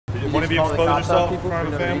Want to be expose yourself in front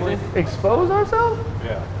of a family? Expose ourselves?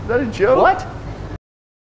 Yeah. Is that a joke? What?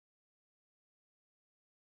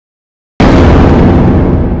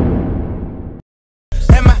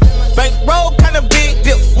 And my bankroll kind of big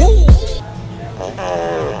deal. Woo.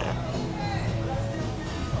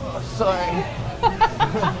 Oh, sorry.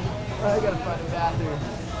 I gotta find a bathroom.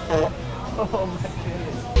 Oh my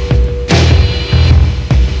goodness.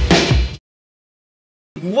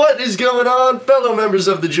 What is going on, fellow members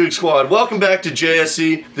of the Joog Squad? Welcome back to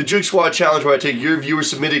JSC, the Joog Squad challenge, where I take your viewer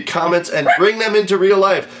submitted comments and bring them into real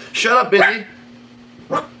life. Shut up, Bindi.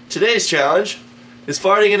 Today's challenge is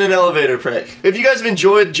farting in an elevator prank. If you guys have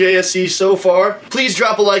enjoyed JSC so far, please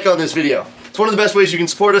drop a like on this video. It's one of the best ways you can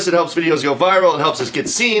support us. It helps videos go viral. It helps us get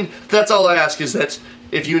seen. That's all I ask, is that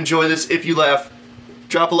if you enjoy this, if you laugh,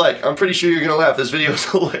 drop a like. I'm pretty sure you're gonna laugh. This video is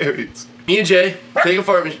hilarious. Me and Jay take a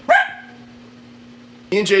fart machine.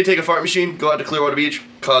 Me and Jay take a fart machine, go out to Clearwater Beach,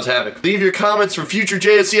 cause havoc. Leave your comments for future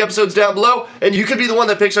JSC episodes down below, and you could be the one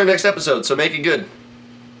that picks our next episode, so make it good.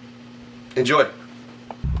 Enjoy.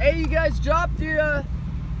 Hey, you guys dropped your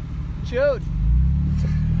chode.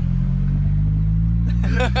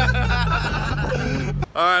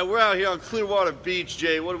 Alright, we're out here on Clearwater Beach,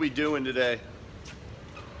 Jay. What are we doing today?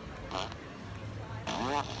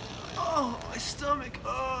 Oh, my stomach.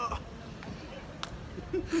 Oh.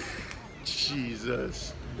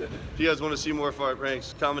 Jesus. If you guys want to see more fart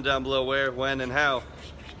pranks, comment down below where, when, and how.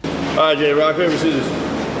 Alright, Jay, rock, paper, scissors.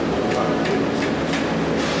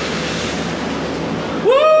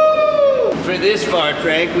 Woo! For this fart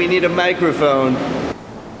prank, we need a microphone.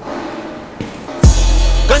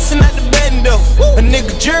 Bustin' out the bando. A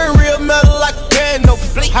nigga jury real metal like a piano.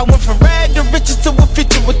 I went from rad to riches to a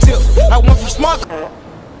feature with tip. I went from smart.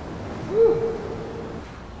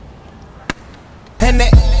 And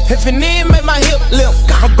that if an end make my hip limp.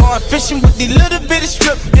 I'm going fishing with these little bitty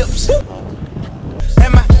strip dips.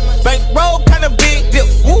 And my bankroll kind of big dip.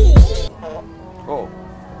 Woo. Oh,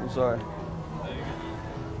 I'm sorry.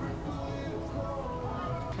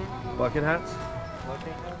 Bucket hats?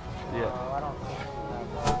 Yeah.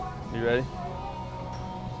 You ready?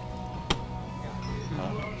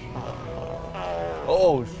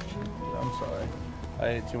 Oh, I'm sorry. I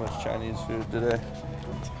ate too much Chinese food today.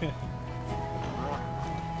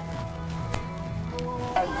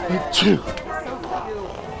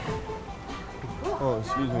 Oh,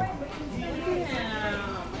 excuse me.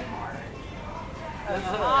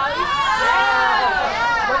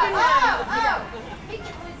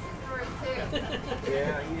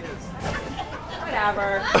 Yeah, he is. Whatever.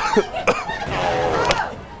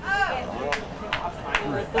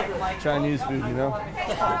 Chinese food, you know?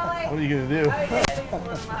 What are you gonna do?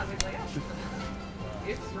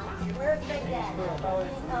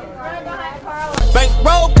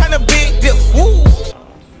 Bankroll kind of big dip. Woo.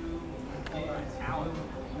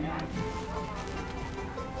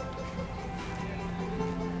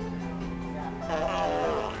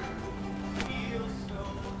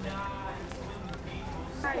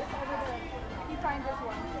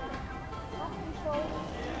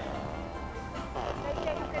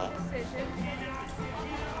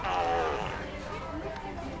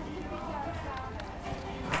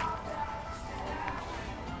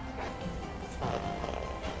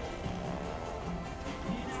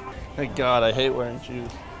 Thank God, I hate wearing shoes.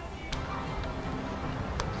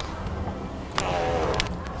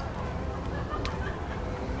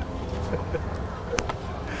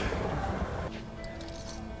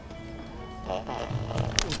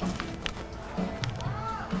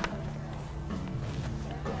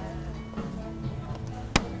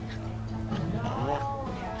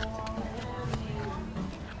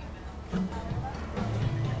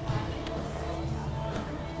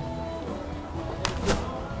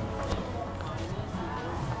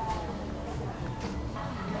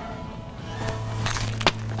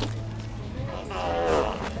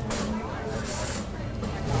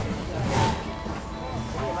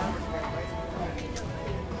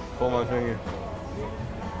 Pull my finger.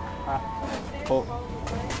 Pull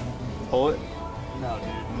it? No,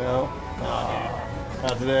 dude. No? No, dude.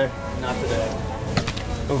 Not today? Not today.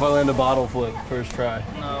 What if I land a bottle flip first try?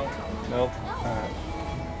 No. Nope. Alright.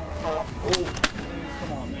 Oh,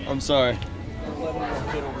 come on, man. I'm sorry.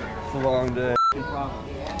 11-year-old kid over here. It's a long day. Big problem.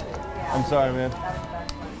 I'm sorry, man.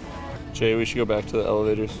 Jay, we should go back to the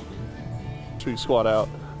elevators. Should we squat out?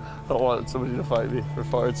 I don't want somebody to fight me for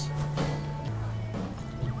farts.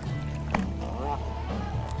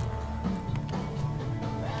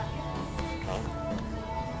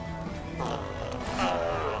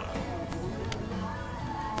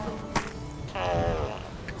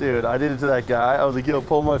 Dude, I did it to that guy. I was like, yo,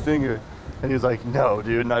 pull my finger. And he was like, no,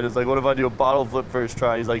 dude. And I was like, what if I do a bottle flip first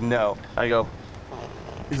try? He's like, no. I go,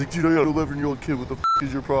 he's like, dude, I got an 11-year-old kid. What the f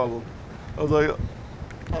is your problem? I was like,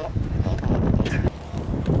 Where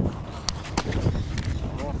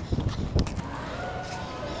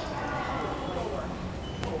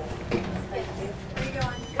are you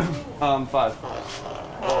going? 5.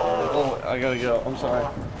 Oh, I gotta go. I'm sorry.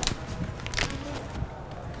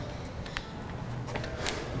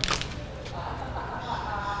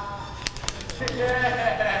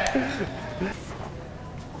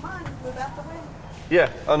 Come on, move out the way. Yeah.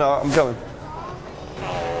 Oh no, I'm coming.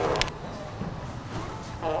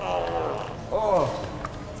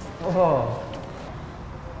 Oh.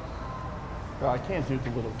 Bro, I can't do it to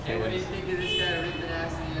little kids. Hey, what do you think of this guy ripping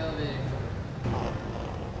ass in the elevator?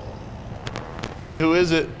 Who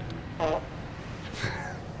is it?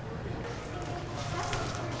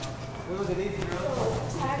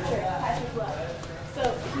 Patrick left. So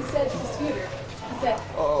he said to Scooter, he said,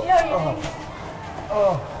 Oh. yo, you're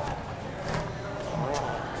Oh.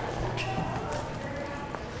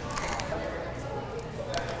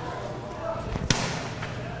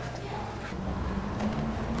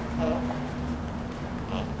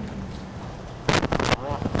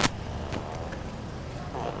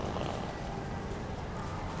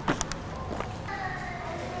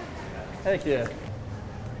 Heck yeah.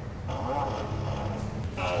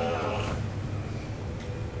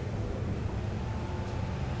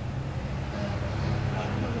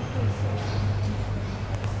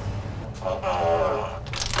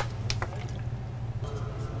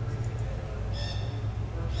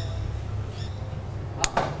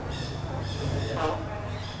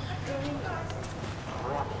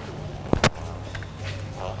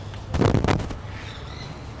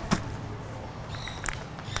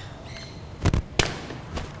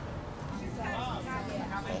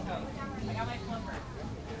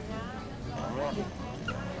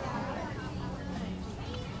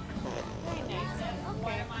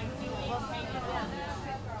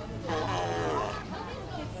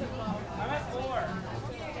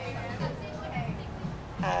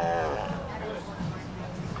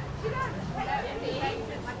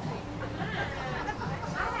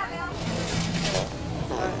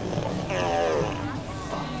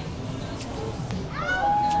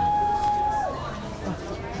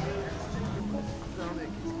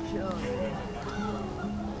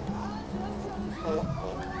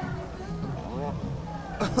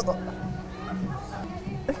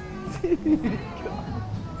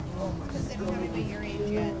 because they don't have anybody your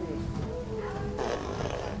age yet.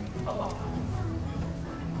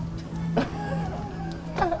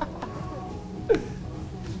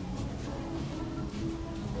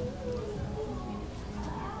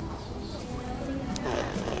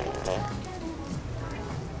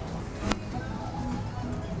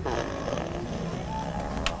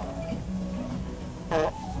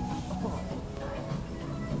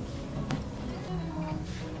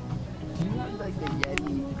 Do you have like the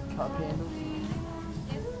Yeti cup handle?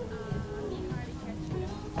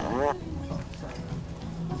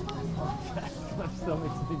 My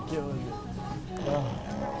stomach's been killing me.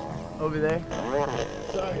 Over there?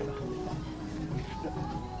 Sorry.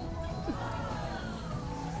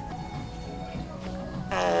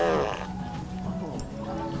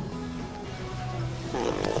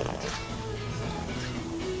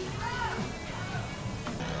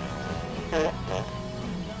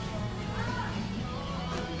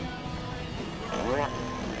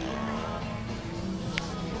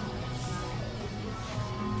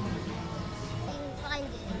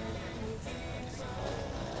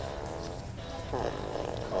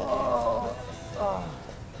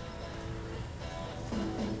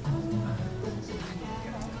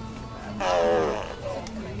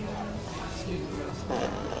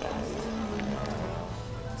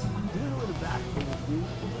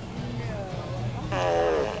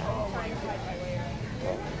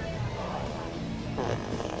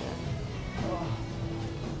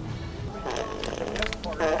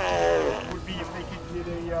 Would be if they could get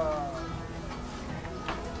a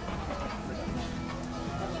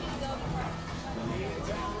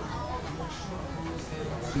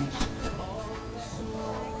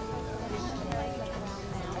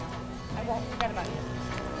I won't forget about you.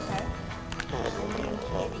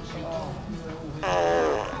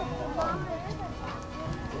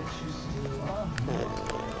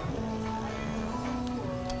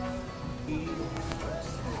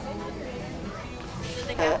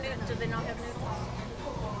 Okay? Do they not have noodles?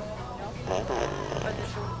 No?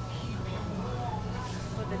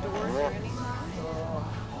 Or the doors or anything?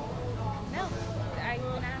 No. I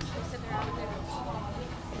can actually sit there and have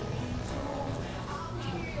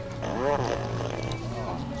noodles.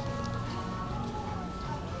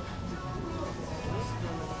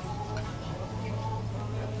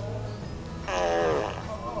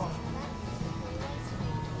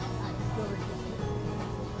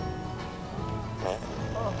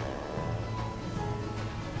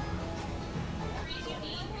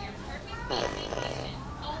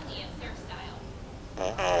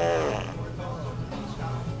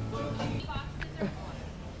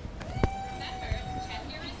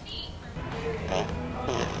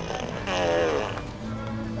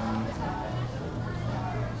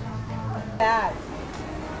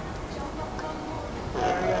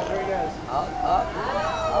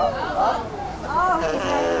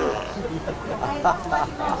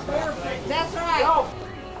 That's right.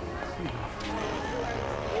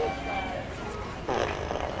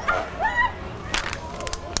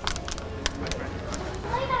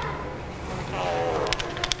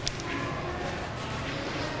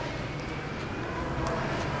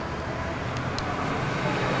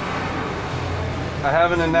 I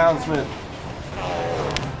have an announcement.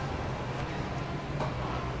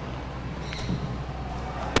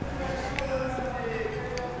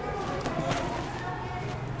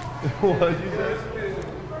 What'd you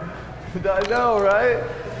say? I know, right?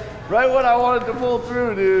 Right when I wanted to pull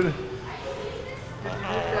through, dude.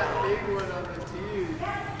 That big one on the tee.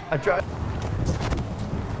 I tried.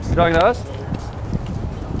 You talking to us?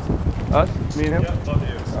 Us? Me and him? Yeah, love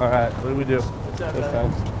you. Alright, what do we do? What's up,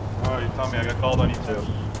 man? Oh, you told me I got called on you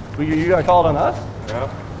too. You got called on us? Yeah.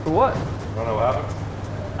 For what? Don't know what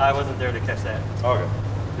happened? I wasn't there to catch that. Okay.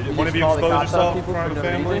 Did one of you expose yourself in front of the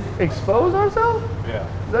family? Expose ourselves?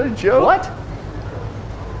 Yeah. Is that a joke? What?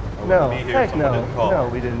 No, Be here, heck someone no. didn't call. No,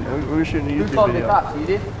 we didn't. We were shooting a YouTube Who called video. the cops? You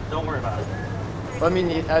did? Don't worry about it. I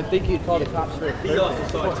mean, I think you'd call the cops for He also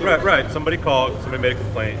saw it too. Right. Somebody called, somebody made a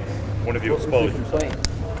complaint. One of you exposed yourself. complaint.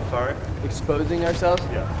 Sorry? Exposing ourselves?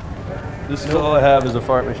 Yeah. This is all I have is a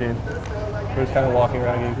fart machine. We're just kind of walking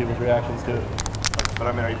around getting people's reactions to it. But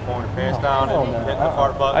I mean, are you pulling your pants down Oh, and no. hitting the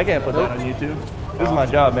fart button? I can't put that on YouTube. This is my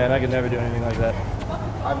job, man. I could never do anything like that.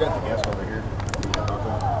 I've got the guest over here.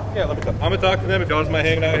 Yeah, let me talk. I'm gonna talk to them if y'all just mind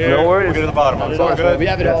hanging out here. No worries. We'll get to the bottom of it. It's all good. We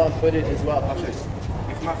have it all on footage as well.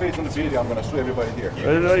 If my face on the video, I'm going to sue everybody here.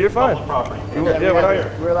 No, you're fine. Public property. Yeah, we're not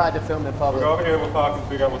here. We're allowed to film in public. Go over here, we'll talk and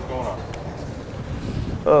figure out what's going on.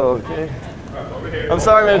 Oh, okay. Alright, over here. I'm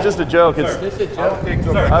sorry, man. It's just a joke. It's. This is a joke.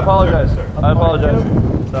 I apologize. I apologize.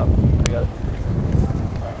 Stop. I got it.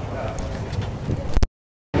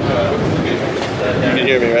 You can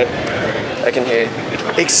hear me, right? I can hear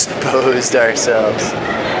you. Exposed ourselves.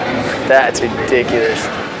 That's ridiculous.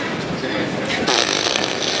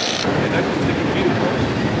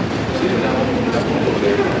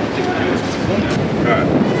 Alright.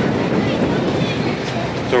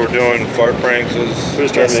 So we're doing fart pranks. We're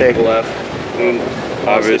just trying to make people laugh.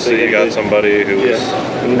 Obviously, you got somebody who's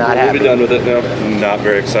Not We'll be happy. done with it now. not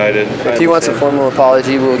very excited. If he wants a formal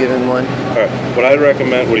apology, we'll give him one. Alright, what I'd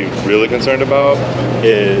recommend, what he's really concerned about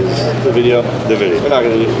is The video. the video. We're not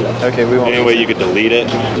gonna do that. Okay, we won't. Any way you could delete it.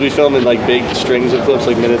 We film in like big strings of clips,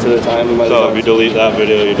 like minutes at a time. We might So if you delete that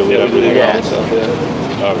video, you delete everything Yeah. else.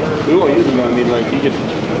 yeah. Okay. We won't use them. I mean, like he could.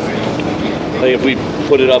 Like if we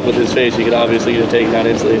put it up with his face, he could obviously get it taken down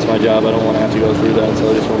instantly. It's my job. I don't want to have to go through that, so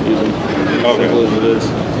I just won't use them. Okay. Simple as it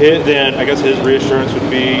is. Then I guess his reassurance would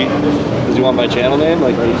be, Does he want my channel name?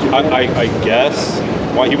 Like my YouTube name? I guess,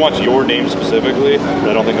 he wants your name specifically, but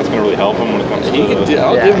I don't think that's going to really help him when it comes to He can do,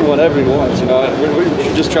 I'll Yeah. give him whatever he wants. You know,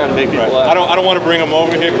 we're just trying to make people Right. laugh. I don't want to bring him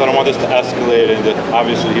over here because I don't want this to escalate into,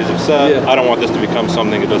 obviously he's upset. Yeah. I don't want this to become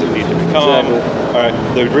something it doesn't need to become. Exactly. All right,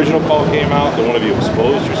 the original call came out that one of you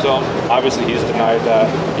exposed yourself. Obviously he's denied that.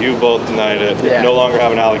 You both denied it. Yeah. No longer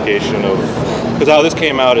have an allocation of, because how this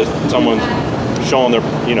came out is someone's showing their,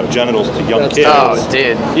 genitals to young That's- kids. Oh,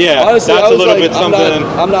 dude. Yeah, Honestly, I that's a was little like, bit something.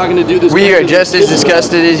 I'm not going to do this. We are just as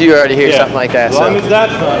disgusted as you are to hear Yeah. something like that. As long So. as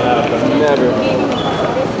that's not happening. Never.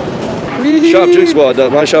 Shop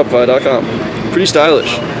JoogSquad.myshopify.com. Pretty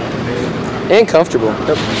stylish. And comfortable. All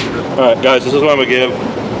right, guys, this is what I'm gonna give.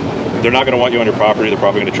 They're not gonna want you on your property. They're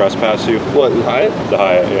probably gonna trespass you. What? Hyatt? The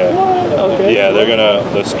Hyatt, yeah. Okay. Yeah,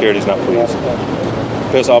 the security's not pleased.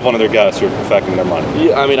 Piss off one of their guests, you're affecting their money.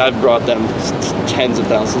 Yeah, I mean, I've brought them tens of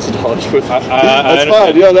thousands of dollars worth. I That's fine.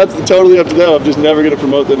 understand. Yeah, that's totally up to them. I'm just never going to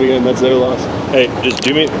promote them again. That's their loss. Hey, just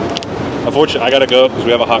do me. Unfortunately, I gotta go because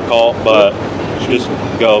we have a hot call, but just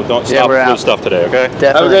go. Don't Yeah, stop we're this out. stuff today, okay? Definitely.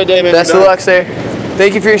 Have a great day, man. Best of luck, sir.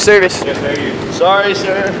 Thank you for your service. Yeah, thank you. Sorry,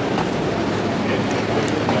 sir.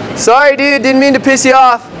 Sorry, dude. Didn't mean to piss you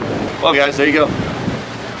off. Well, guys, there you go.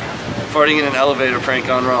 Farting in an elevator prank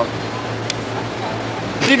gone wrong.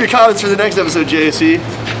 Leave your comments for the next episode, JSC,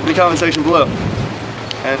 in the comment section below.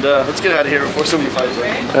 And let's get out of here before somebody finds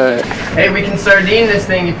out. Alright. Hey, we can sardine this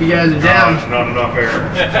thing if you guys are down. No, not fair.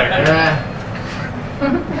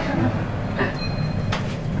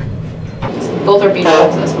 Both are being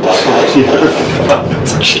accessed.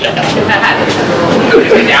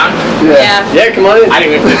 Down? Yeah. Yeah, come on in. I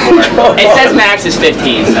didn't even fit more. It says max is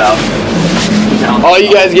 15, so. All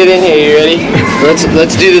you guys get in here, you ready?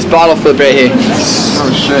 Let's do this bottle flip right here. Oh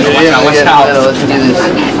shit. Yeah, Watch out. let's do this.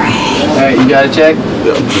 Alright, you got a check?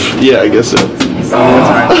 Yeah, I guess so.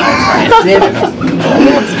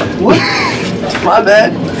 What? My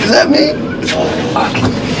bad. Is that me? Fuck.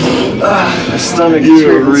 My stomach is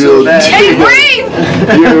hurting so bad. Hey, breathe!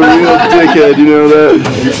 You're a real dickhead, you know that?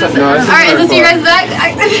 Alright, is this your guys'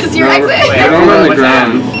 Is this your exit? I'm on the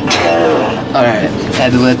ground. Alright,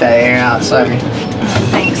 had to let that air out, sorry.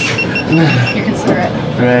 Thanks. You're considerate.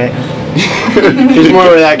 Right. There's more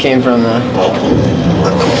where that came from, though.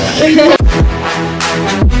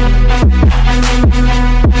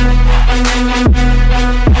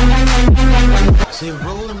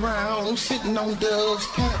 Rolling around, sitting on doves,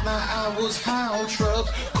 count my hours, high on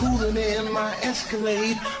trucks, cooling in my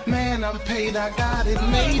Escalade. Man, I'm paid, I got it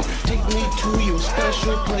made. Take me to your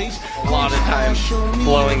special place. A lot of time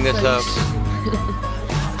blowing this up.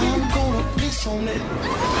 I'm gonna piss on it.